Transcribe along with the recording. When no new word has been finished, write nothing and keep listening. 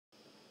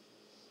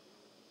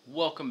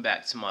welcome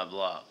back to my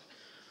vlog.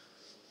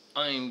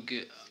 I'm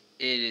good.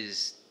 It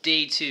is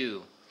day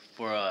 2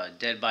 for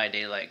Dead by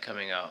Daylight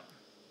coming out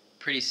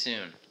pretty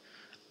soon.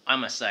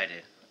 I'm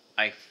excited.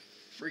 I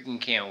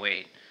freaking can't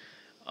wait.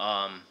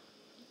 I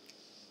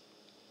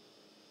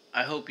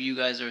hope you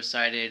guys are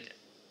excited,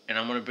 and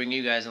I'm gonna bring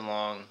you guys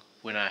along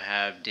when I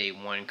have day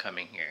 1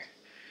 coming here,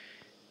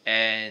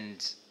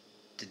 and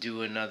to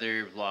do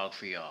another vlog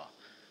for y'all.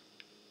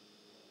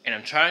 And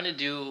I'm trying to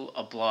do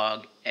a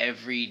vlog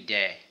every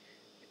day,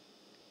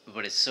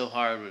 but it's so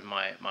hard with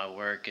my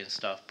work and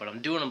stuff. But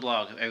I'm doing a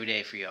vlog every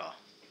day for y'all.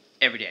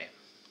 Every day.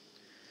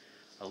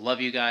 I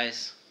love you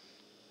guys.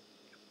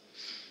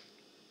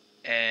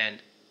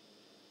 And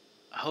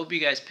I hope you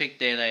guys pick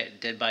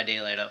Dead by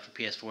Daylight up for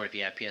PS4 if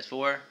you have PS4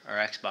 or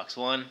Xbox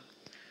One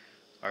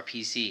or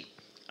PC.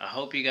 I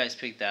hope you guys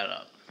pick that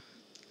up.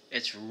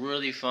 It's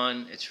really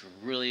fun.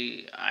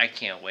 I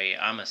can't wait.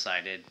 I'm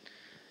excited.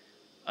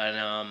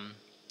 And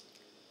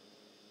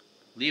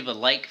leave a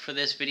like for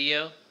this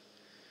video.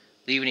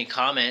 Leave any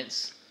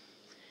comments.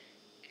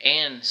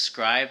 And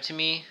subscribe to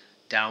me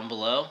down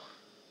below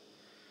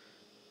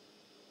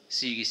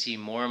so you can see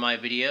more of my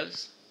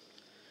videos.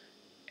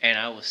 And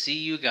I will see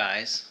you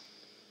guys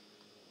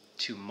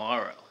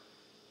tomorrow.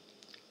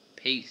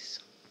 Peace.